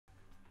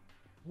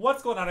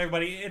What's going on,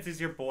 everybody? It is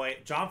your boy,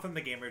 John from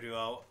the Gamer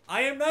Duo.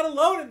 I am not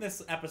alone in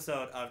this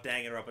episode of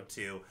Danganronpa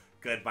 2,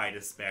 Goodbye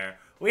Despair.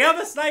 We have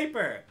a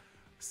sniper!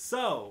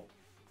 So,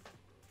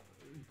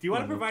 do you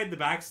want to provide the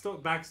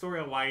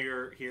backstory on why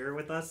you're here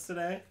with us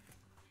today?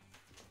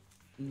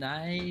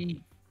 I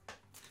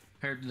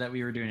heard that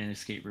we were doing an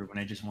escape room and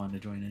I just wanted to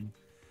join in.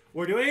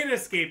 We're doing an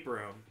escape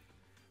room,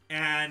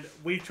 and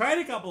we've tried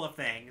a couple of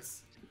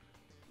things.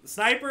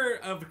 Sniper,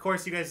 of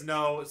course, you guys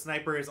know,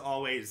 Sniper is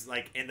always,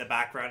 like, in the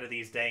background of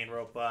these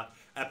Danganronpa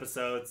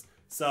episodes.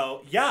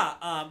 So,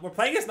 yeah, we're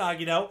playing as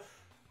Nagino.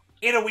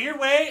 In a weird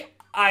way,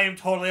 I am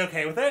totally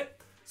okay with it.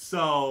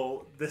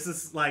 So, this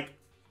is, like,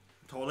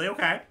 totally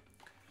okay.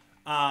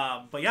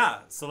 But yeah,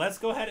 so let's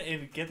go ahead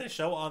and get the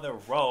show on the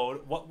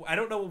road. I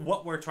don't know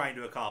what we're trying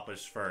to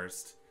accomplish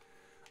first.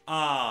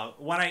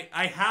 What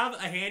I have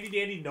a handy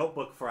dandy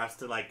notebook for us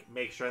to, like,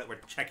 make sure that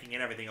we're checking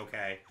in everything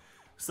okay.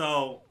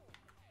 So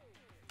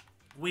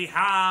we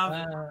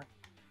have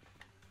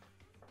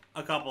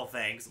a couple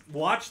things.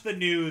 Watch the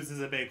news is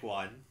a big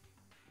one.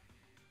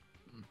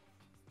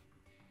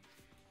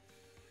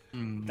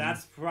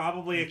 That's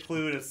probably a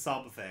clue to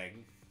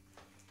something,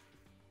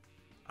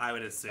 I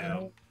would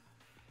assume.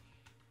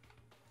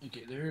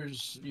 Okay,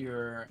 there's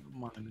your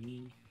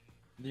Monami.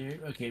 There,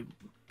 okay.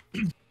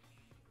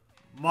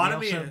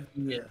 Monami.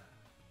 Yeah.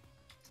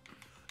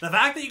 The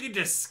fact that you can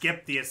just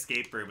skip the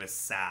escape room is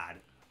sad.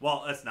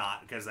 Well, it's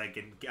not, because I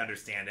can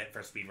understand it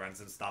for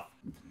speedruns and stuff.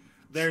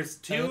 There's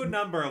two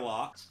number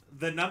locks.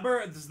 The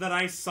numbers that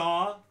I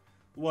saw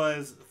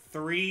was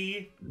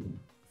 3,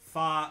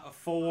 5,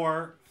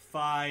 4,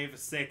 5,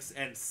 6,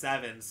 and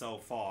 7 so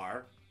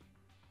far.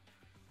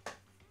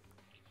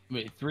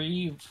 Wait,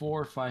 3,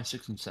 4, 5,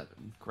 6, and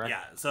 7, correct?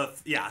 Yeah, so,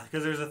 yeah,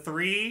 because there's a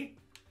 3,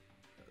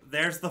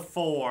 there's the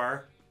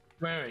 4.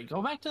 Wait,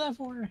 go back to that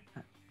 4.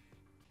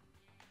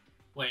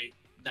 Wait,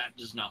 that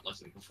does not look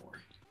like a 4.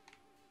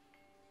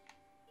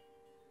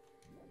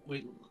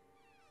 Wait.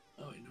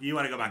 Oh, wait, no. You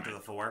want to go back to the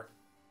 4?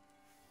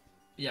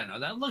 Yeah, no,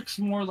 that looks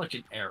more like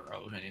an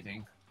arrow, if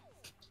anything.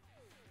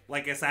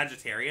 Like a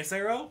Sagittarius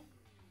arrow?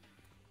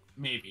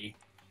 Maybe.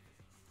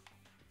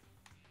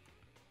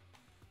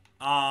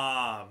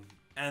 And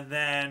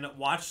then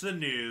watch the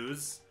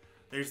news.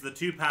 There's the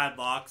 2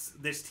 padlocks.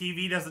 This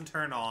TV doesn't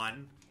turn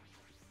on.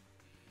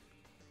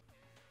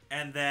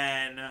 And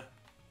then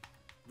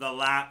the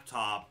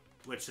laptop,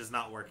 which is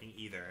not working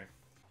either.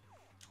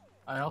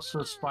 I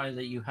also spy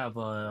that you have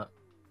a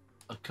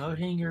coat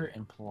hanger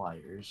and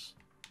pliers.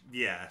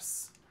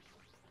 Yes.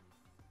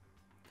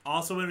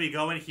 Also, when we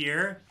go in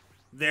here,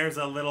 there's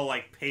a little,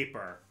 like,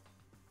 paper.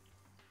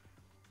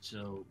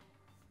 So,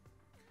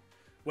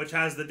 which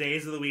has the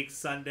days of the week: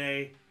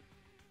 Sunday,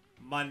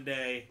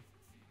 Monday,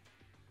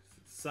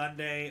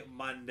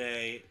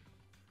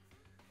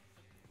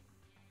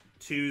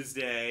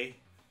 Tuesday,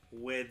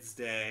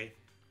 Wednesday,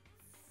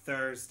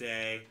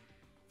 Thursday,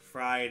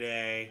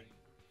 Friday,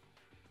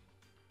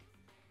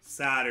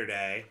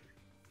 Saturday,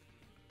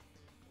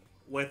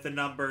 with the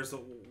numbers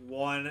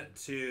 1,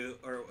 2,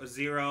 or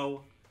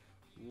 0,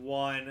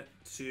 1,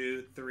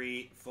 2,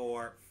 3,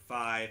 4,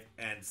 5,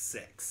 and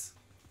 6.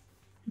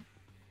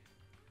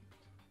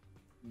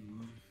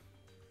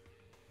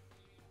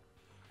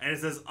 And it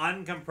says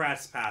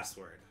uncompressed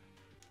password.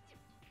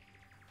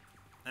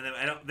 And then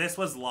this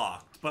was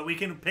locked, but we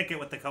can pick it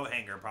with the coat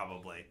hanger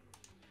probably.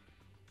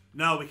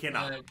 No, we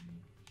cannot.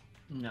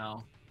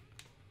 No.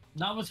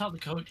 Not with how the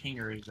coat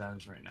hanger is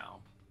as right now.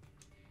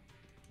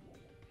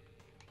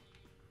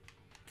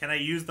 Can I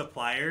use the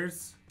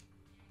pliers?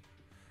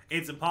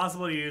 It's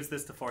impossible to use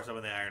this to force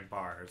open the iron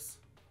bars.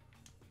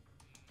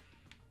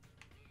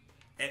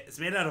 It's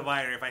made out of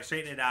iron. If I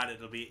straighten it out,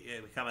 it'll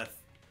become a...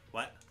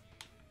 What?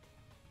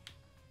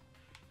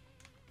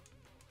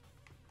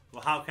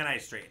 Well, how can I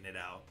straighten it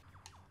out?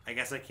 I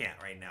guess I can't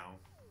right now.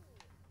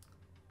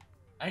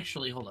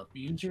 Actually, hold up.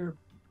 Use your...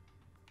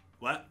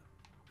 What?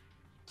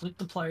 Click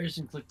the pliers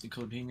and click the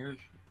coat hanger.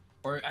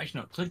 Or,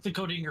 actually, no. Click the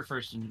coat hanger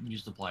first and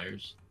use the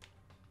pliers.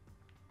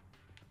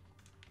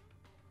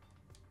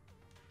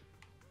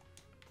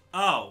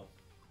 Oh.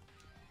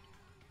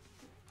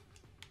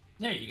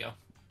 There you go.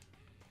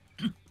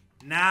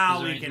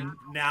 Now we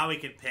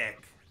can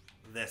pick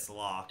this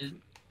lock.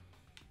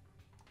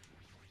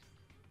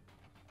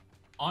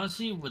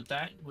 Honestly,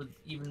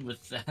 even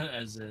with that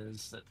as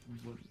is, that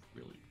wouldn't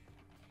really.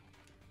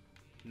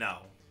 No.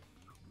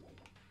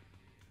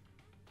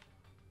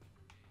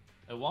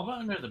 What about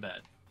under the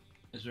bed?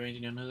 Is there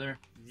anything under there?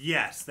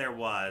 Yes, there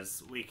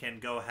was. We can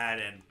go ahead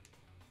and...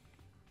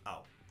 Oh.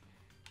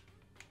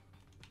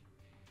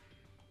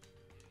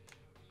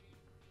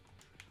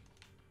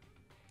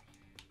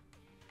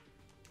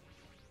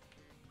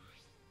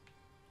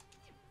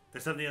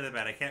 There's something under the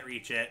bed. I can't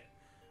reach it.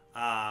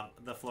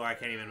 The floor I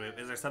can't even move.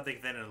 Is there something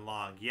thin and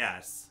long?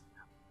 Yes.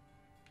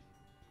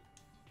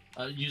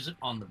 Use it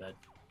on the bed.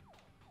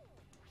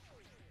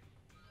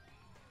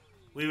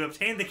 We've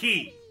obtained the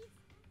key.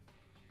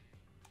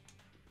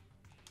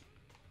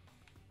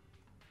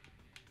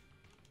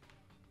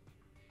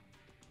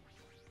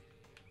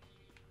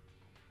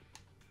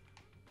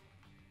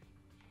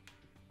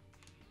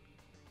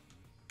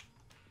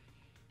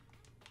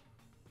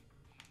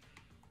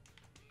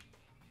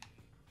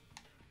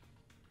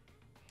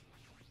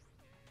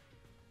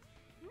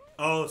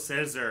 Oh,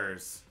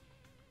 scissors.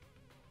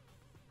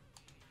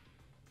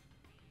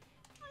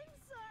 I'm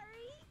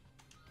sorry.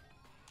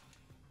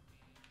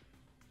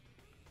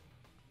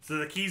 So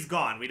the key's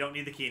gone. We don't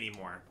need the key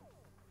anymore.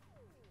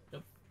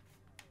 Yep.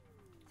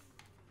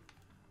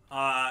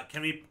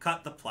 Can we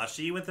cut the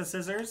plushie with the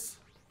scissors?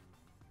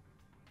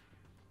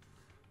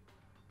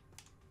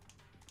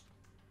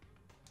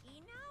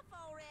 Enough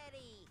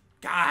already.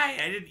 Guy,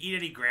 I didn't eat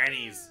any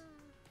grannies.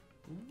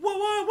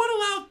 Whoa, what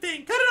a loud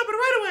thing! Cut it open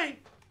right away!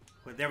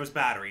 Wait, there was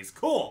batteries.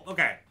 Cool,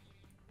 okay.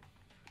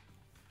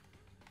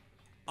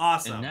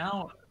 Awesome. And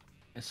now,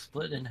 a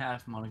split in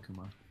half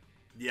Monokuma.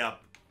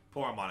 Yep,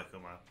 poor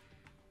Monokuma.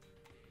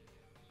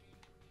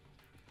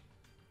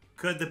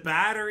 Could the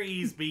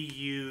batteries be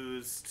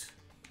used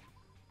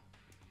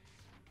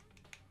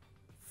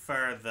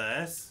for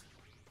this?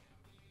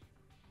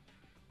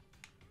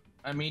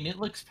 I mean, it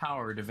looks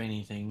powered, if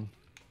anything.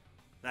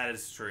 That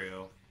is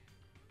true.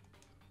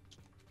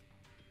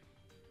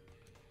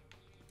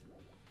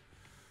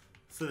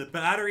 So the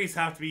batteries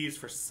have to be used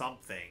for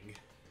something.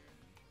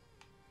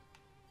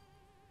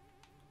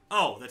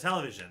 Oh, the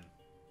television.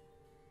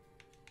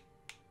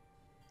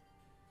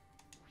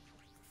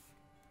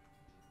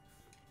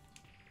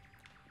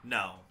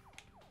 No.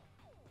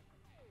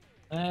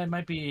 It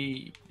might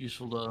be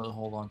useful to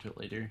hold on to it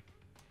later.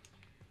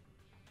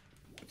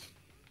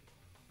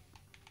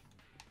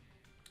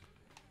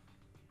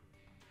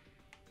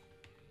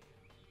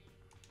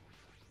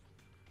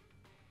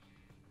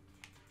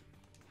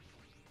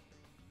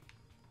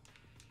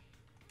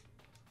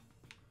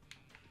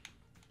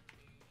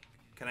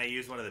 Can I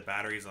use one of the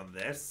batteries on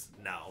this?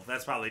 No,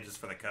 that's probably just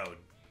for the code.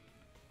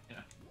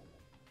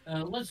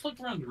 Yeah. Let's look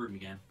around the room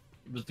again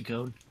with the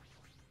code.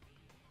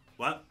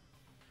 What?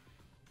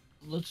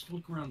 Let's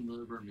look around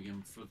the room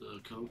again for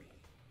the code.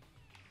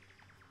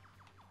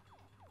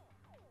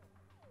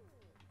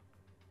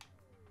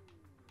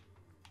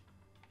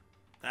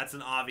 That's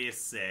an obvious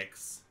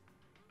 6.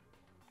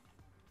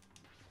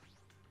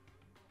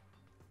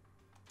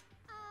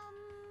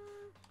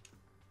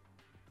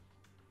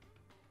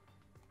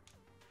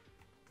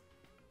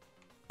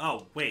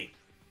 Oh, wait.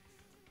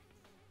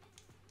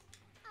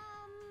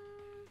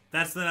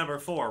 That's the number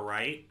 4,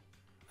 right?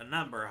 A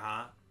number,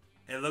 huh?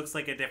 It looks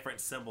like a different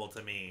symbol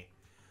to me.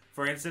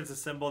 For instance, a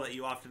symbol that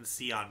you often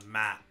see on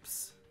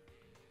maps.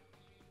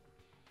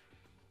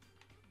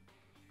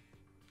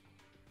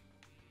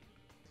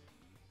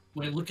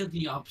 Wait, look at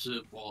the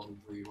opposite wall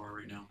where you are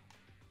right now.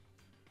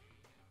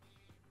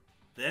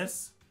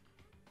 This?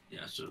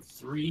 Yeah, so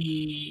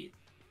 3...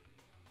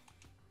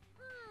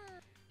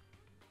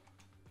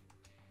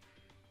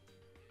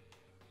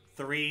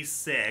 3,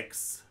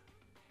 6.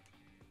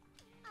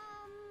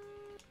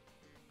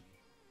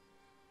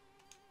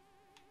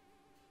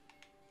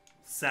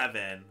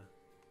 Seven.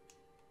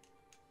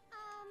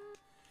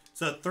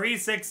 So 3,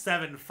 6,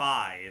 7,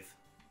 5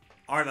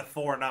 are the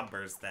 4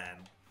 numbers then.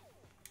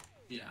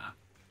 Yeah.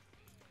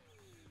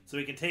 So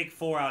we can take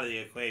 4 out of the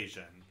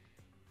equation.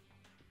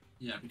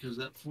 Yeah, because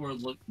that 4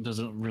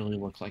 doesn't really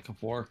look like a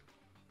 4.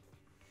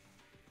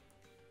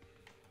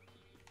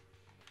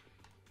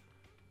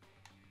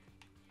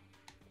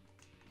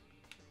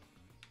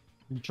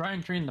 Try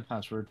entering the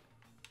password.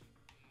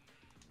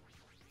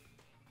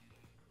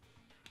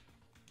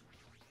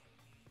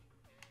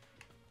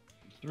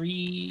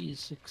 Three,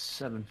 6,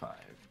 7, 5.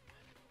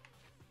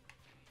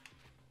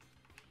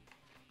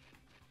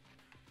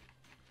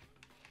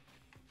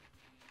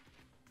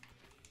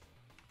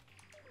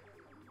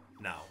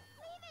 No.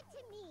 Leave it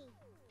to me.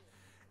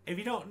 If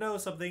you don't know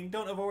something,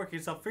 don't overwork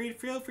yourself.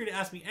 Feel free to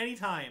ask me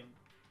anytime.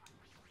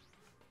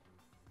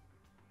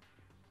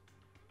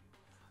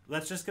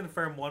 Let's just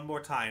confirm one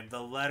more time.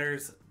 The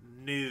letters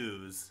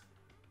news.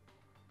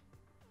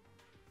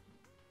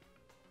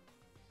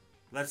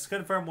 Let's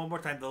confirm one more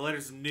time. The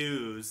letters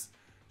news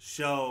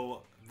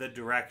show the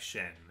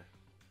direction.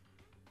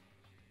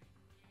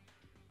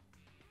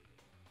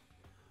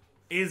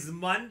 Is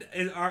the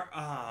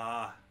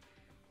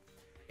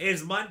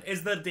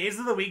days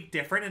of the week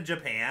different in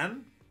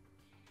Japan?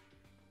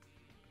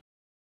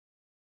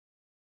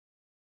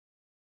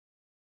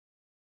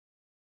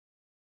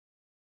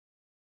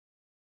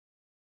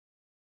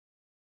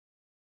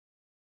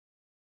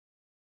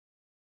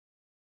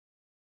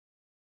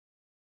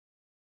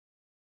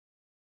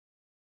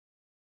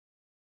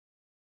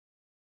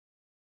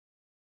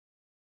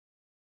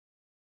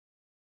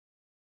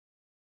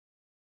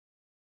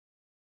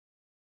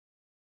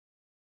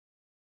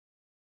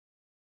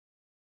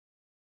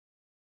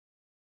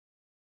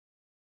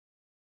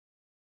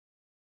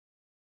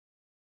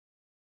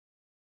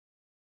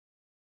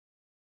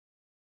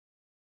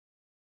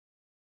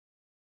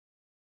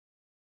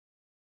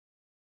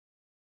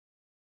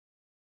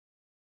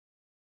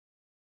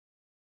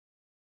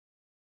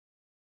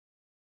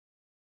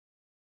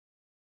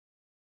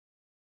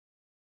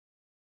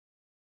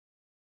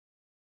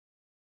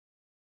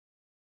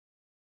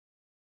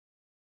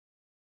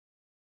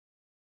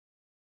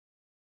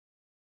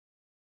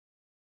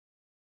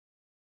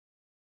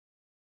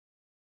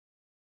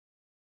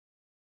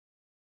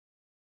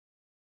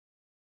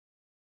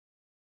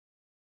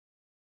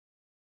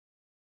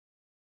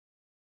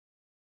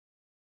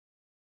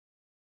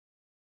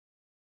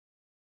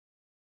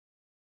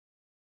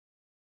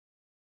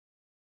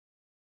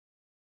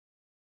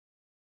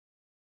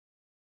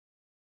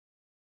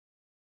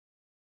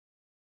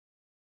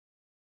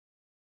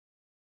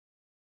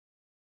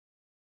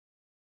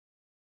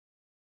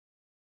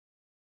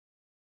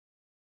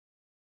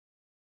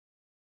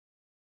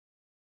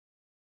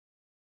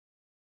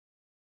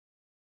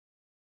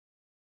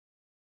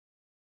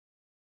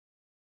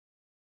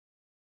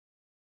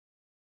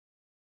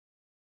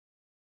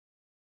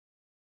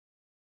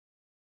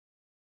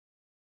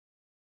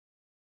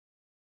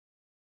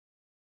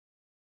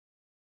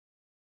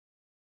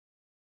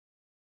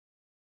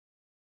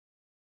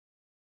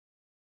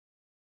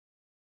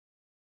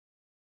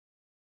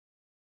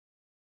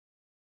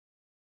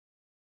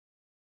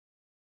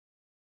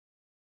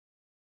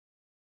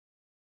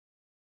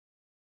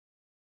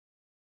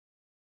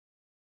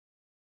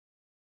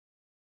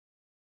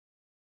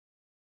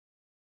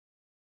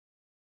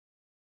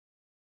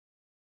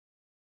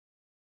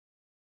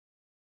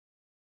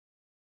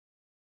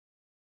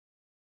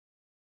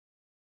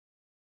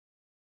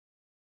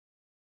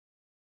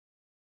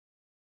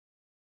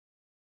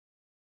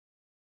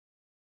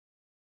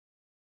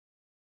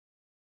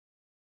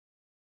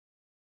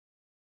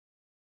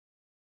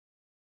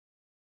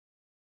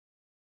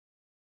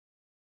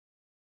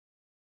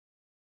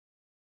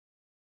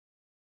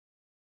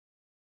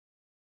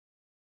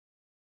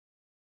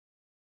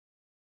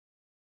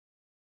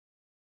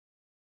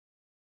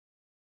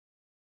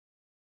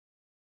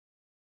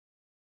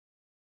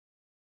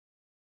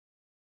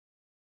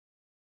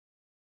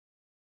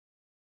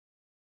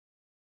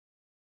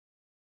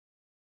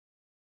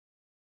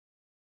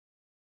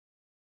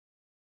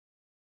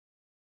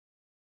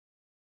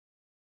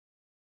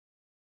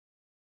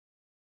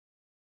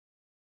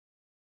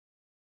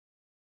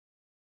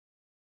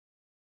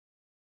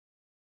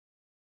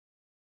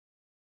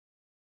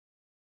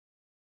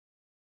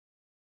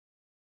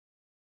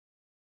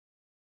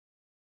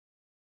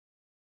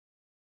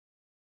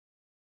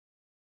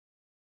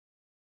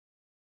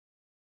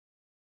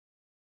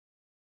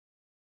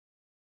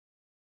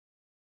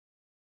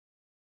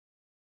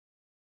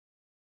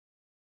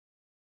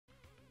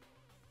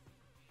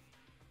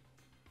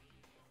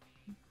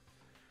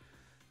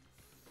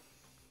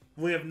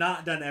 We have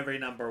not done every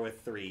number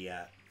with 3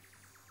 yet.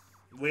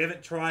 We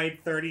haven't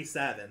tried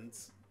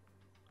 37s.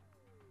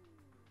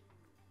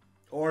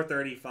 Or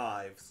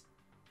 35s.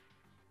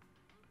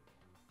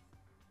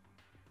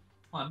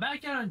 Come on,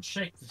 back out and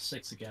check the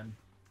 6 again.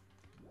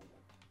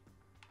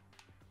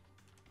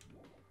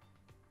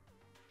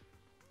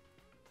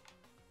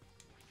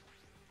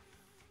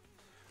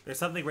 There's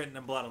something written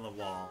in blood on the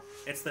wall.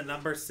 It's the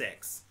number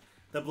 6.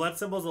 The blood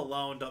symbols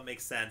alone don't make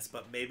sense,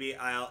 but maybe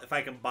if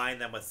I combine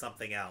them with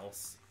something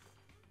else.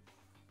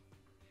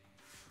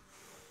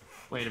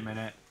 Wait a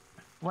minute.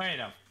 Wait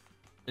up.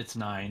 It's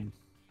 9.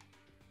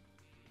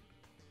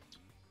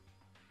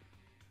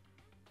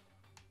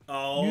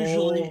 Oh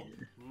Usually,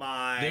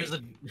 my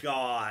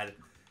god.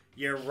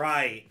 You're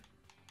right.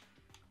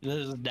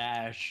 There's a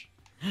dash.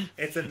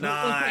 It's a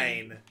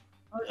 9.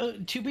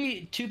 To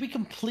be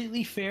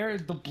completely fair,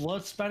 the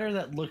blood spatter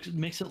that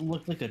makes it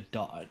look like a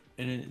dot,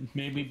 and it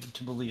made me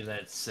to believe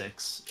that it's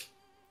 6.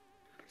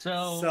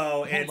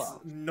 So it's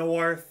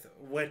north,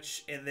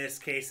 which in this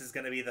case is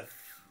going to be the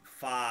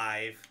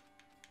 5.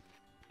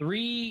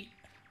 3,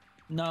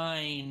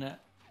 9,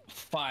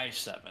 5,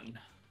 7.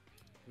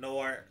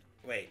 North.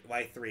 Wait,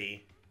 why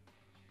 3?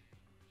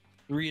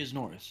 3 is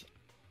north.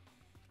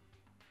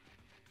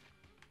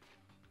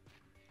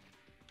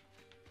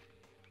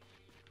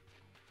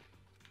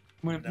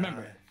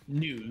 Remember,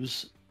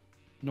 news.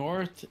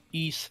 North,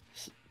 east,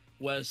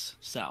 west,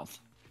 south.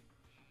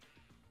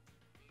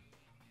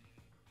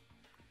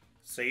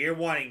 So you're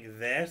wanting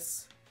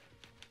this?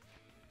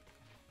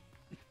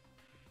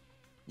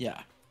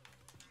 Yeah.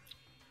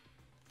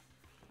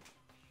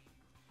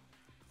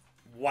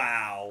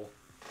 Wow.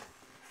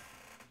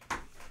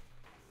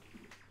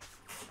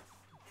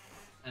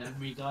 And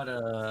we got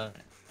a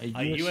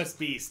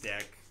USB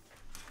stick.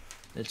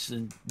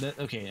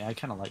 Okay, I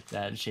kind of like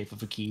that shape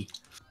of a key.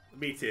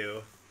 Me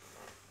too.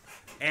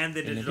 And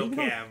the digital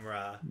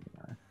camera.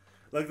 Yeah.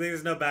 Look,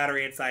 there's no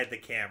battery inside the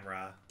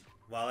camera.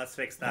 Well, let's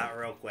fix that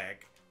real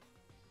quick.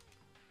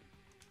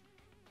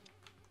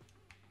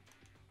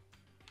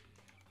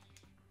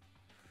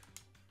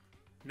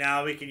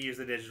 Now we can use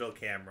the digital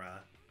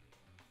camera.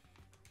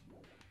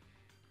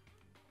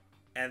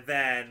 And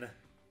then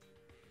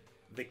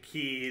the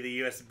key,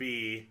 the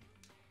USB.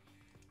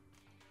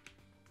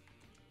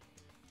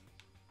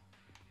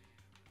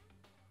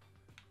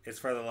 Is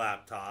for the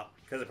laptop,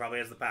 because it probably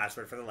has the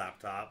password for the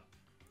laptop.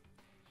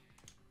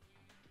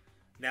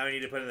 Now we need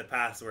to put in the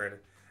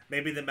password.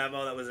 Maybe the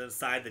memo that was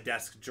inside the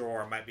desk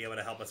drawer might be able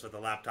to help us with the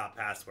laptop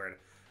password.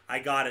 I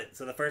got it.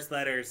 So the first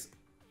letter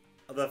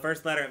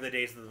of the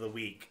days of the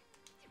week.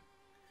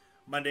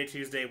 Monday,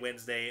 Tuesday,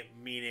 Wednesday,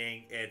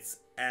 meaning it's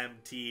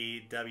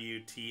MTWTFSS.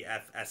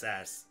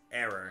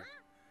 Error.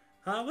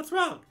 Huh? What's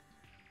wrong?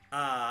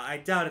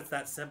 I doubt it's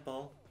that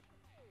simple.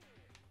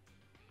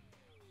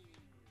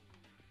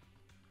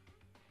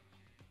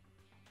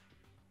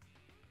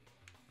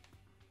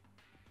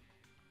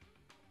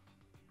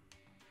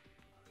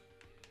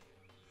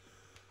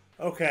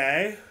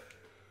 Okay.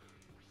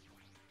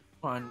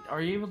 Come on,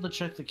 are you able to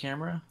check the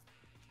camera?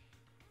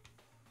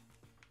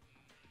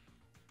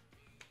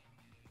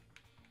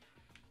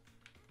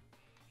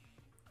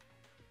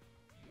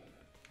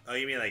 Oh,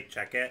 you mean like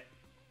check it?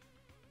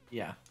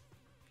 Yeah.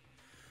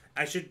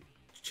 I should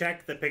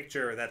check the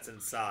picture that's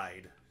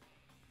inside.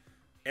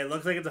 It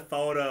looks like it's a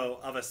photo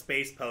of a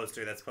space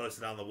poster that's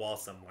posted on the wall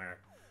somewhere.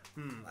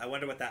 I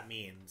wonder what that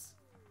means.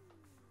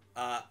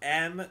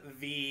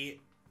 MVEMJS.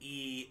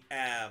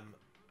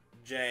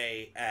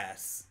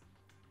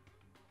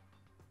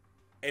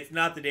 It's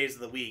not the days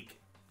of the week.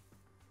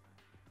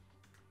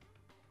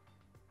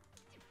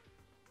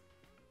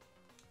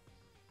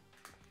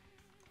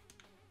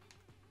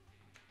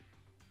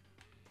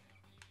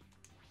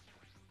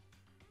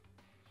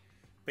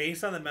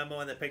 Based on the memo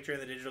and the picture in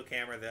the digital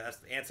camera, the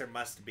answer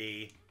must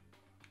be...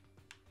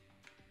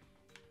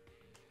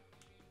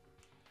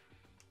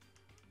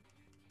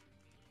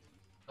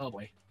 Oh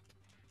boy.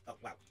 Oh,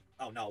 wow.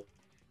 Oh, no.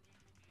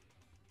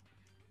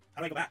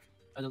 How do I go back?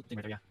 I don't think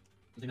right there, yeah.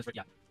 I think that's right,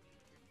 yeah.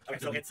 Okay,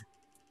 so it's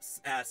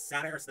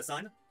Saturn, or the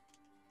Sun,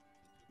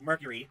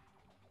 Mercury,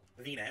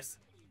 Venus,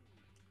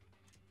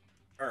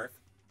 Earth,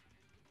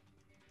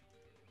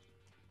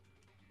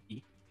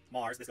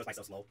 Mars, this goes by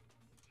so slow,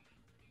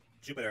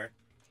 Jupiter,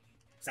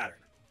 Saturn.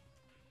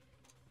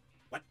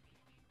 What?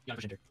 Yeah,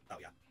 push enter. Oh,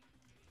 yeah.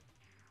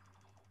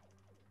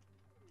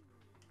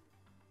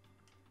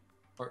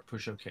 Or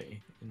push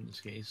OK in this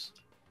case.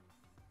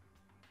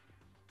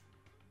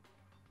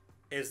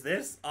 Is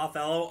this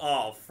Othello?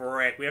 Oh,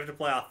 frick. We have to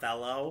play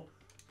Othello?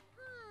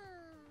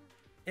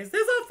 Is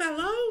this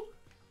Othello?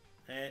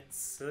 It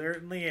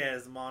certainly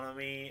is, mon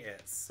ami.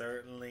 It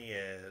certainly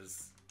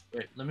is.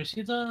 Wait, let me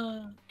see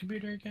the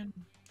computer again.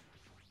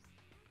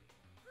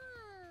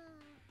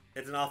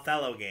 It's an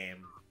Othello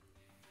game.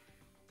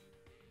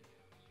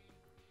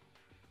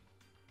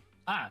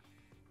 Ah!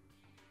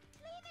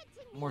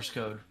 Morse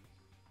code.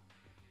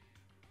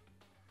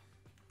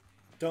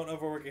 Don't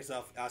overwork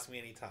yourself. Ask me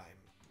anytime.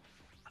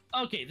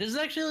 Okay, this is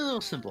actually a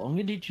little simple. I'm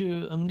gonna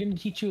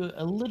teach you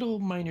a little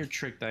minor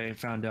trick that I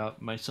found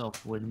out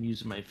myself when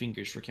using my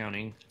fingers for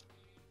counting.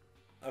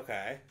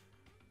 Okay.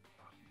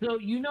 So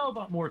you know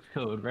about Morse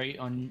code, right?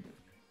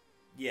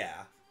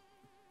 Yeah.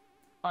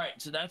 All right,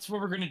 so that's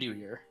what we're gonna do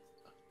here.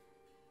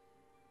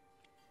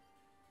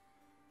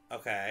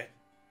 Okay.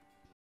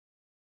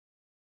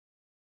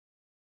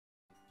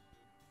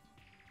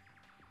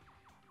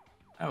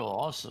 I will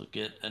also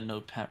get a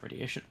notepad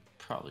ready. I should have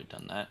probably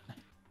done that.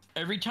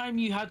 Every time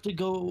you have to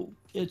go,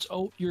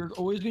 you're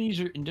always gonna use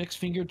your index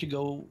finger to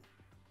go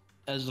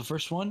as the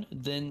first one.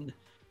 Then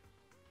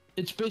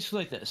it's basically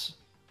like this.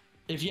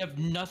 If you have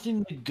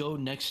nothing to go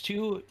next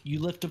to, you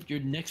lift up your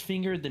next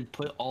finger, then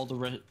put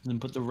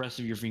the rest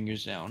of your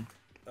fingers down.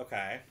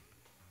 Okay.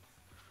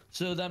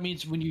 So that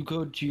means when you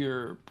go to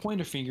your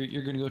pointer finger,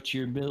 you're gonna go to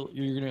your middle.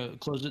 You're gonna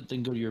close it,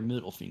 then go to your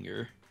middle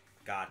finger.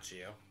 Got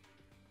you.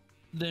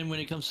 Then when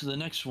it comes to the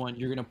next one,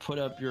 you're gonna put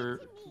up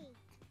your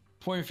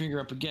pointer finger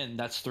up again.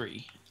 That's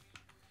 3.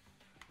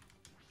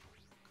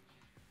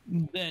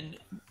 Then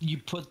you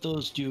put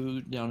those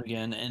 2 down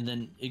again, and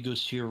then it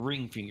goes to your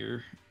ring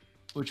finger,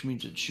 which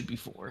means it should be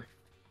 4.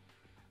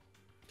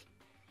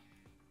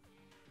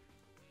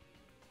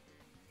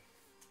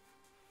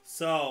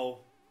 So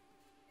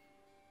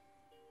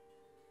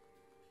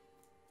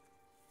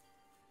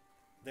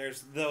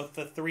there's the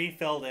 3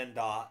 filled in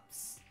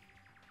dots.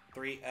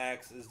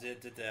 3x is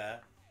da.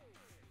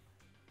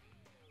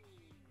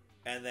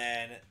 And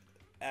then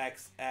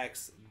x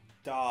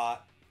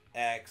dot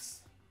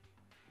x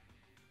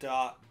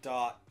dot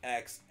x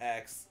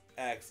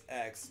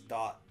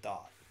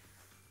dot.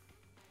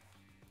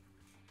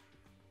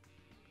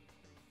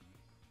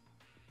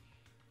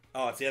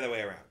 Oh, it's the other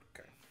way around.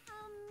 Okay.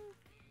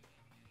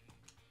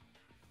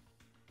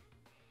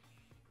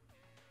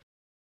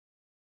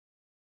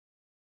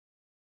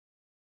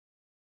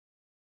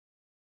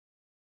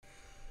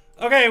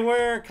 Okay,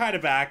 we're kind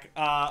of back.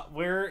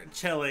 We're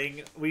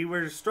chilling. We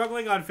were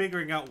struggling on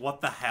figuring out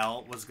what the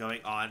hell was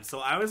going on. So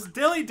I was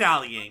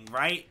dilly-dallying,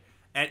 right?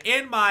 And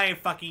in my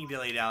fucking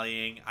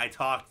dilly-dallying, I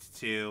talked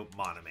to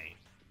Monami.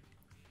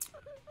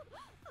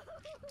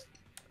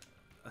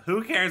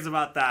 Who cares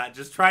about that?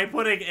 Just try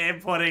putting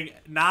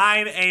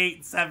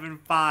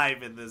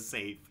 9875 in the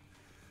safe.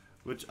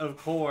 Which, of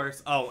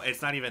course... Oh,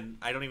 it's not even...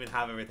 I don't even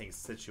have everything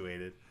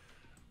situated.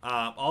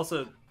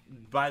 Also...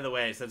 By the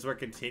way, since we're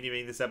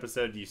continuing this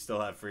episode, you still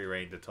have free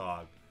reign to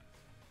talk.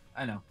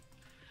 I know.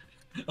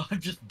 I'm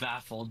just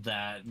baffled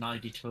that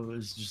Nagito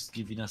is just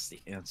giving us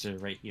the answer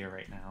right here,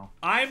 right now.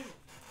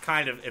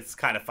 It's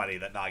kind of funny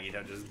that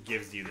Nagito just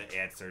gives you the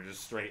answer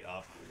just straight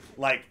up.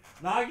 Like,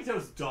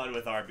 Nagito's done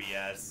with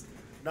RBS.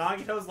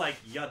 Nagito's like,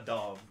 ya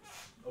dumb.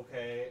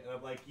 Okay? And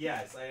I'm like,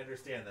 yes, I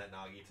understand that,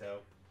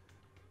 Nagito.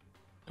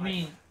 I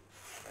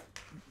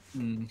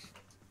mean...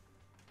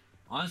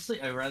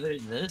 Honestly, I'd rather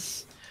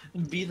this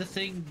be the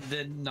thing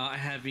than not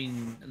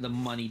having the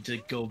money to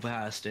go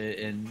past it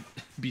and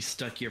be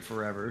stuck here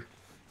forever.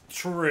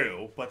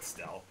 True, but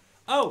still.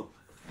 Oh!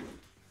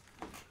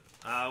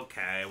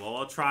 Okay, well,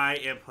 we'll try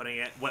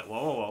inputting it.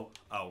 Whoa.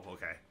 Oh,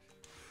 okay.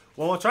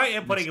 Well, we'll try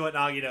inputting what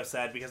Nagito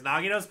said, because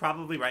Nagito's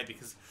probably right,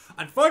 because,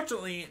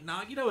 unfortunately,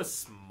 Nagito is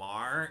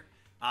smart.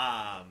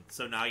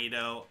 So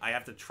Nagito, I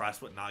have to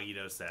trust what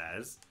Nagito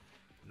says.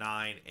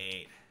 9,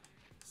 8,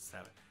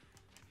 7,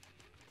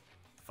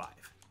 5.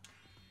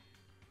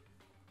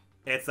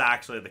 It's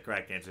actually the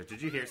correct answer.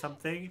 Did you hear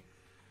something?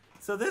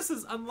 So this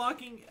is the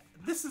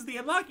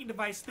unlocking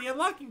device. The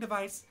unlocking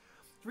device.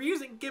 We're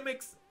using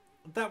gimmicks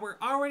that were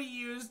already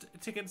used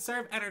to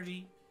conserve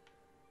energy.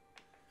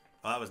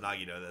 Oh, that was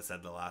Nagito that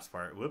said the last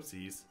part.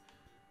 Whoopsies.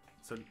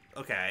 So,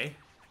 okay.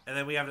 And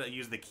then we have to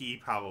use the key,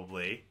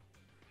 probably.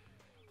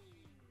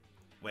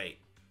 Wait.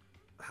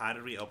 How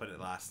did we open it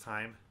last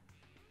time?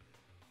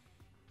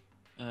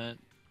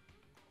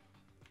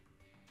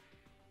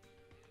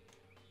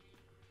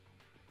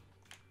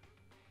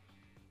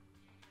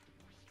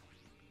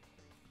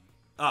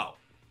 Oh.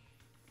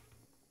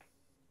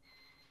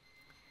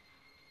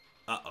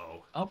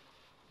 Uh-oh. Oh.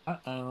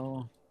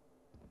 Uh-oh.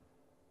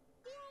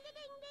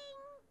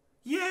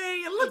 Yay!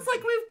 It looks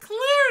like we've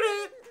cleared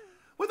it!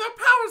 With our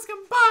powers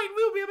combined,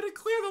 we'll be able to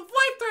clear the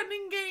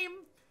life-threatening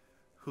game!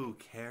 Who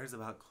cares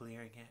about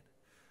clearing it?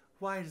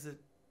 Why does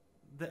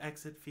the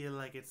exit feel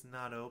like it's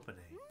not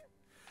opening?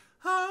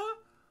 Huh?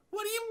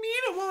 What do you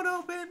mean it won't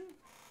open?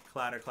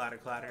 Clatter, clatter,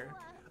 clatter.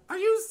 Are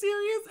you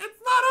serious?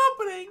 It's not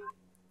opening!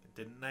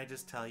 Didn't I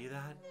just tell you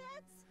that?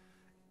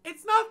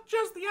 It's not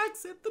just the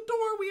exit. The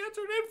door we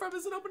entered in from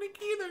isn't opening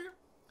either.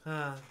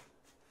 Huh.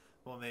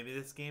 Well, maybe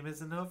this game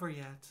isn't over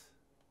yet.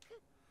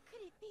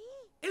 Could it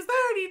be? Is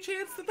there any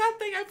chance that that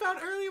thing I found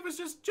earlier was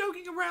just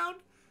joking around?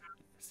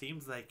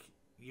 Seems like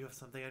you have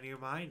something on your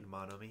mind,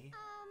 Monomi.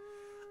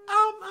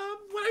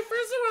 When I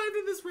first arrived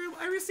in this room,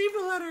 I received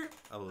a letter.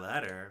 A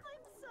letter?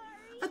 I'm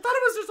sorry. I thought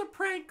it was just a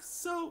prank,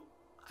 so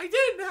I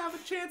didn't have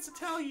a chance to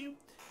tell you.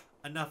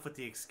 Enough with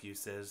the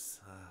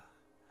excuses.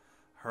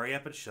 Hurry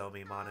up and show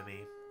me,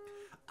 Monomi.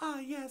 Ah,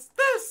 yes,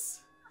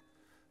 this!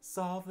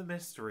 Solve the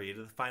mystery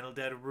to the final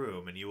dead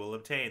room and you will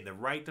obtain the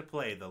right to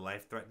play the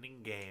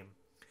life-threatening game.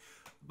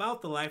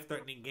 About the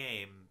life-threatening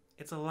game,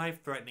 it's a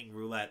life-threatening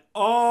roulette.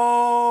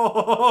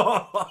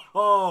 Oh!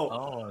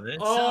 Oh, this sounds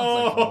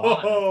like a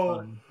lot of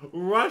fun.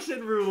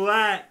 Russian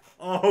roulette.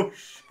 Oh,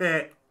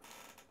 shit.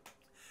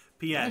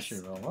 P.S.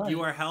 Russian roulette.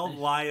 You are held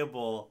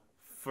liable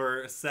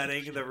for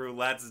setting the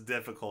roulette's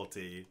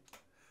difficulty.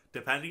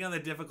 Depending on the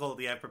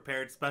difficulty, I've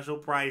prepared special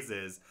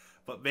prizes,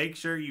 but make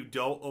sure you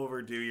don't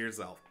overdo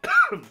yourself.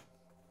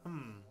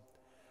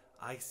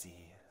 I see.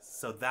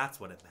 So that's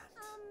what it meant.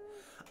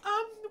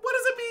 What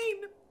does it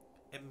mean?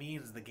 It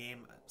means the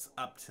game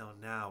up till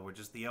now were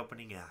just the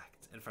opening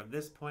act, and from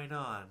this point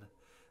on,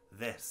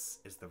 this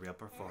is the real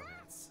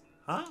performance.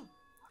 Huh?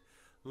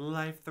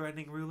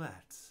 Life-threatening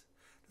roulette.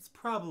 It's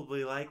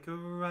probably like a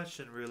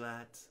Russian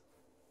roulette.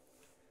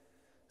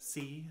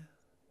 See?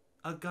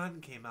 A gun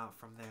came out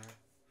from there.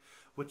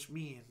 Which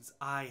means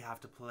I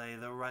have to play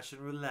the Russian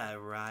roulette,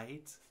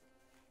 right?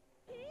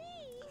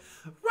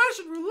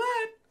 Russian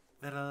roulette?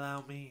 Then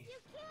allow me. You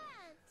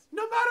can't.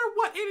 No matter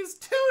what, it is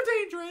too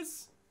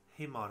dangerous!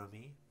 Hey,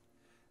 Monomi,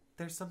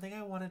 there's something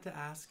I wanted to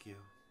ask you.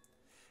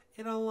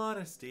 In all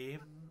honesty,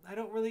 I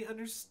don't really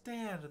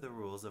understand the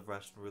rules of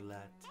Russian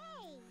roulette.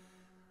 Hey.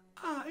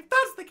 If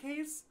that's the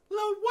case,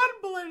 load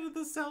one bullet into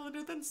the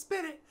cylinder, then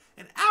spin it,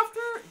 and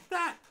after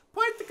that,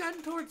 point the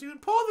gun towards you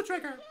and pull the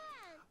trigger.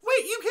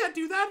 Wait, you can't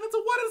do that. That's a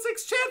 1 in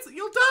 6 chance that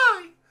you'll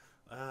die.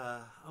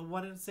 A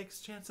 1 in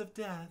 6 chance of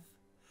death,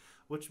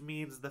 which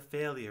means the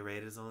failure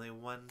rate is only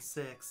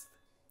 1/6.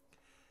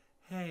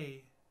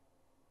 Hey,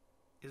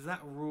 is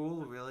that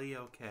rule really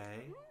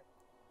okay?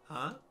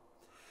 Huh?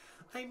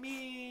 I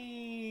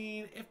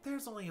mean, if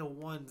there's only a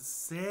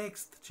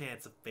 1/6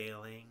 chance of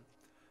failing,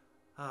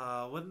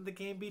 wouldn't the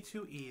game be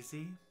too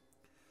easy?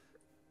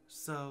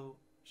 So,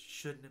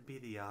 shouldn't it be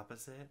the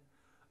opposite?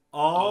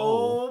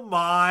 Oh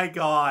my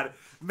god.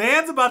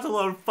 Man's about to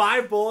load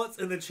 5 bullets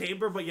in the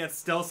chamber, but yet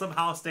still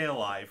somehow stay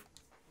alive.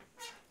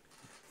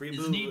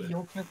 Isn't he the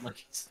ultimate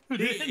lucky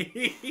student?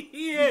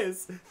 He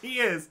is. He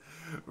is.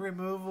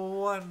 Remove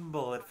 1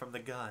 bullet from the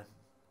gun,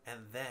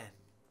 and then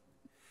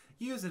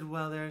use it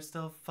while there are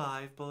still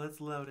 5 bullets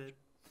loaded.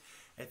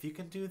 If you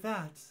can do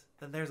that,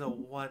 then there's a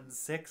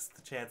 1/6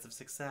 chance of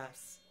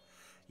success.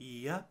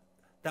 Yup,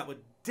 that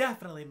would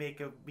definitely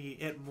make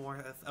it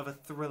more of a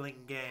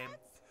thrilling game.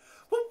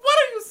 Well, what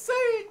are you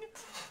saying?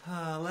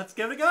 Let's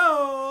give it a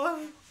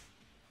go.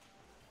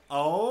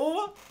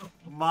 Oh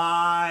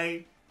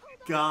my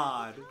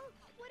god.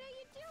 What are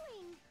you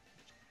doing?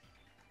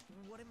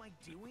 What am I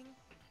doing?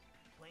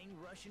 Playing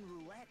Russian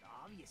roulette,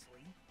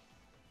 obviously.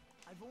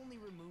 I've only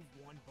removed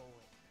 1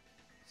 bullet,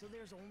 so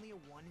there's only a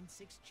 1 in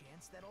 6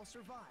 chance that I'll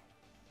survive.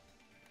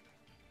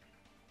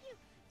 You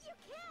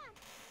can't.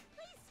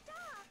 Please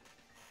stop.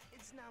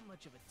 It's not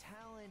much of a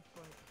talent,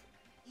 but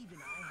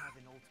even I have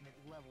an ultimate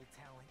level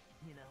talent,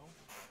 you know?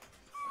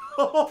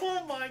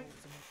 Oh my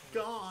Ultimate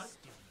god.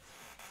 student.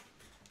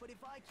 But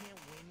if I can't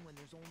win when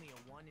there's only a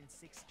 1 in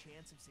 6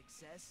 chance of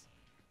success,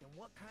 then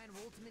what kind of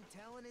ultimate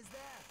talent is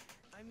that?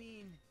 I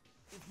mean,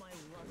 if my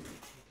luck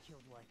gets me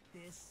killed like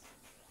this,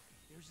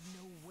 there's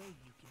no way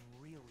you can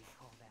really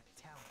call that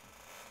talent.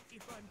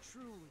 If I'm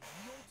truly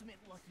the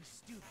ultimate lucky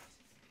student,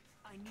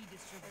 I need to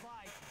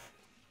survive.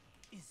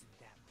 Isn't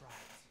that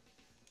right?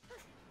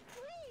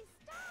 Please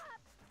stop.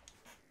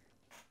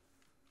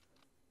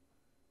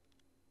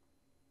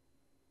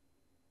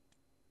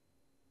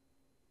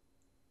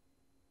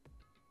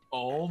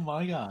 Oh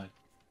my god.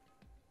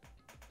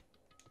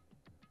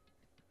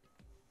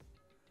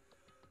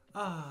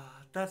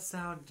 That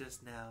sound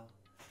just now.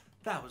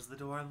 That was the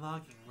door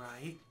unlocking,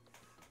 right?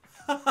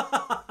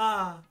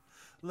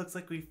 Looks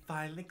like we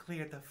finally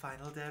cleared the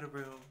final dead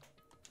room.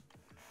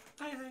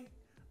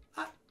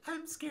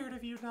 I'm scared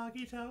of you,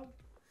 Nagito.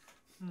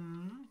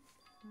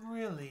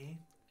 Really?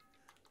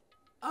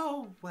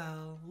 Oh,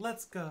 well,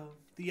 let's go.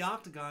 The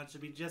octagon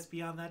should be just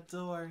beyond that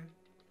door.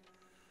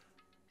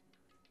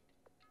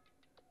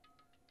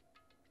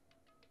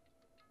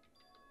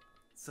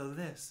 So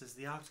this is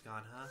the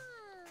octagon, huh?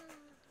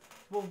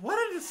 Well, what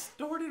a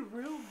distorted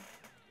room.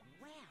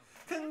 Wow.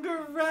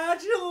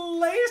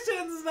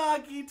 Congratulations,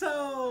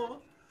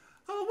 Nagito!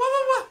 Oh,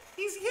 what?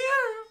 He's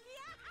here!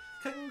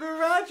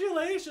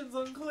 Congratulations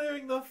on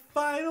clearing the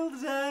final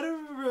dead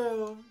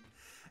room.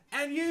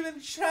 And you even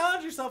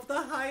challenged yourself to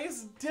the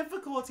highest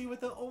difficulty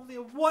with only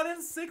a 1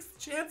 in 6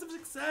 chance of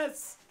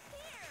success.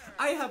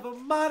 I have a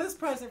modest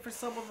present for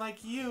someone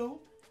like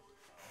you.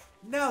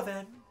 Now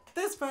then,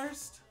 this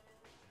first.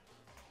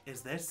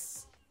 Is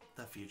this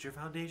the Future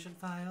Foundation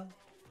file?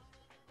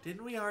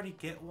 Didn't we already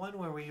get one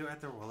where we were at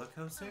the roller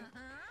coaster?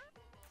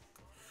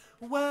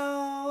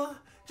 Well,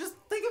 just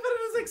think of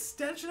it as an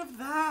extension of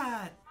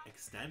that.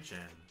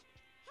 Extension?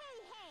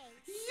 Hey.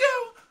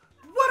 You!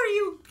 What are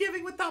you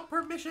giving without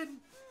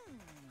permission?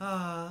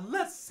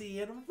 Let's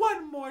see, and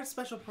one more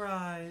special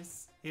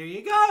prize. Here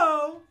you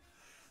go!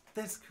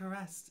 This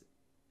crest.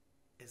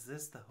 Is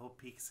this the Hope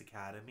Peaks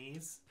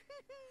Academies?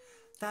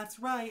 That's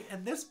right,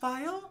 and this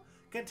file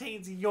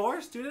contains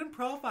your student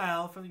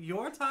profile from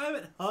your time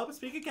at Hub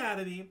Speak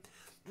Academy,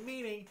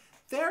 meaning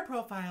their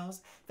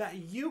profiles that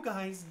you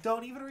guys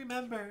don't even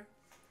remember.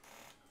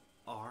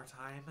 Our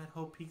time at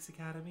Hope Peaks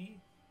Academy?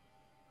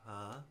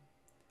 Huh?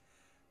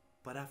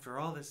 But after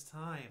all this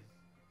time,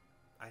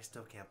 I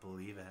still can't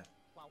believe it.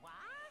 What?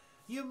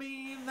 You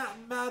mean that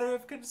matter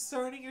of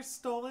concerning your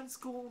stolen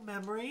school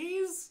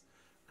memories?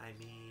 I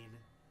mean,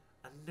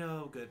 a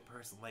no good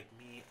person like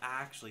me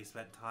actually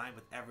spent time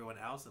with everyone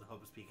else in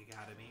Hope Peak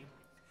Academy.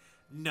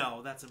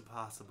 No, that's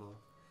impossible.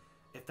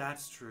 If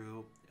that's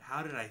true,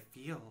 how did I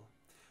feel?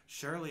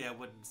 Surely I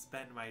wouldn't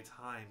spend my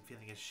time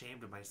feeling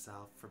ashamed of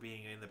myself for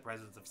being in the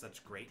presence of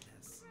such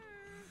greatness.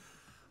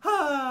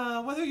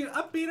 Whether you're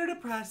upbeat or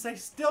depressed, I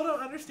still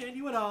don't understand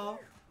you at all.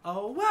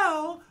 Oh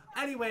well.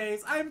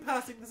 Anyways, I'm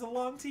passing this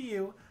along to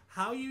you.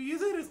 How you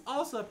use it is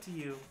also up to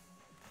you.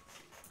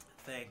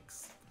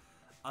 Thanks.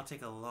 I'll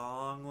take a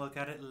long look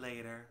at it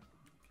later.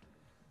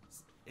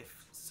 If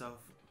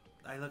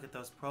I look at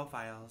those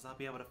profiles, I'll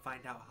be able to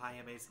find out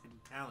Hayame's hidden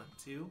talent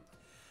too.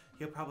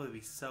 He'll probably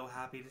be so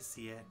happy to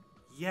see it.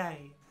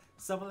 Yay!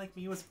 Someone like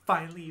me was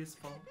finally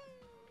useful.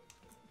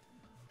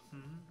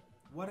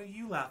 What are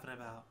you laughing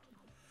about?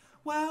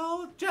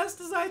 Well, just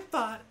as I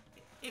thought,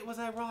 it was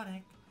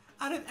ironic.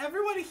 Out of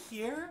everyone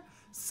here,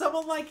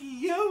 someone like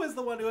you is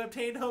the one who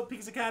obtained Hope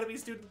Peaks Academy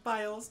student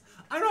files.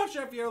 I'm not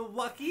sure if you're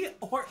lucky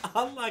or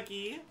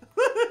unlucky.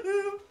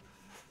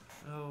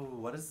 Oh,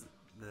 what does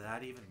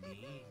that even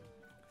mean?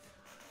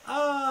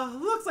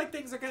 Looks like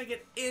things are gonna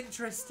get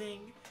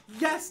interesting.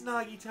 Yes,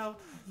 Nagito,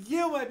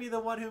 you might be the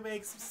one who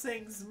makes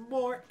things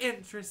more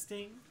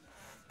interesting.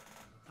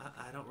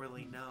 I don't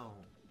really know.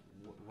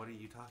 What are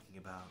you talking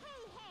about?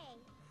 Hey,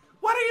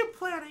 What are you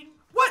planning?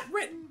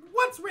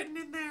 What's written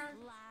in there?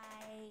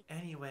 like...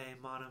 Anyway,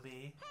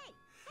 Monomi.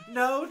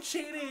 No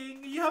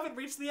cheating! You haven't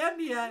reached the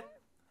end yet.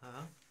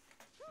 Huh?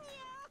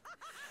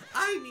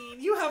 I mean,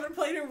 you haven't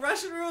played a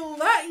Russian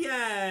roulette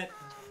yet!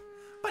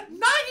 But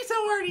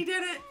Nagito already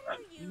did it!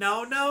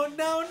 No, no,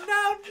 no,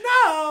 no,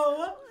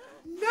 no!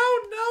 No,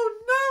 no,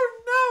 no,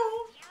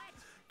 no!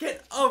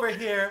 Get over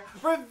here!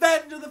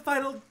 Revenge of the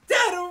final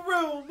data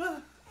room!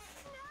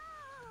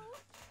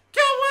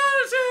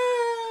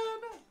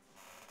 Coercion!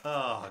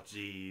 Oh,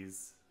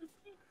 jeez.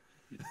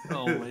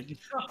 Oh my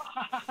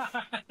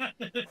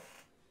god.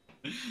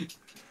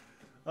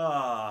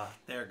 Ah,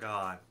 they're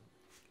gone.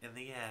 In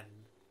the end,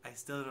 I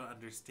still don't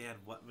understand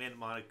what Min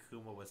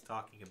Monokuma was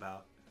talking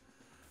about.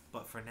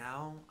 But for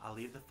now, I'll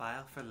leave the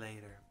file for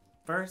later.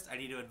 First, I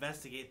need to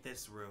investigate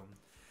this room.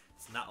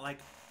 It's not like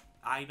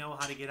I know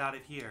how to get out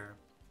of here.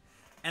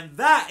 And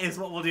that is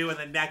what we'll do in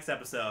the next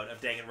episode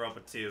of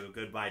Danganronpa 2,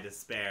 Goodbye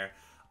Despair.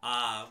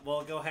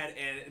 We'll go ahead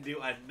and do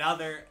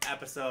another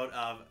episode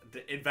of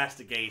the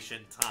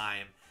investigation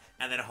time.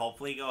 And then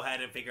hopefully go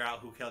ahead and figure out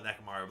who killed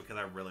Nekomaru, because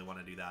I really want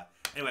to do that.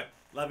 Anyway,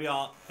 love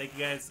y'all. Thank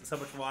you guys so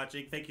much for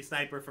watching. Thank you,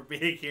 Sniper, for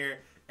being here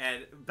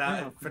and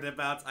for the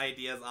bounce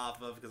ideas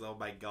off of, because oh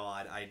my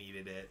god, I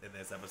needed it in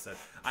this episode.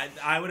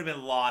 I would have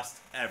been lost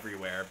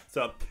everywhere.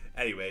 So,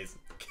 anyways,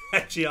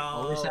 catch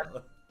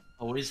y'all.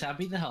 Always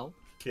happy to help.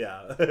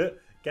 Yeah.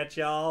 Catch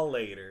y'all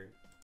later.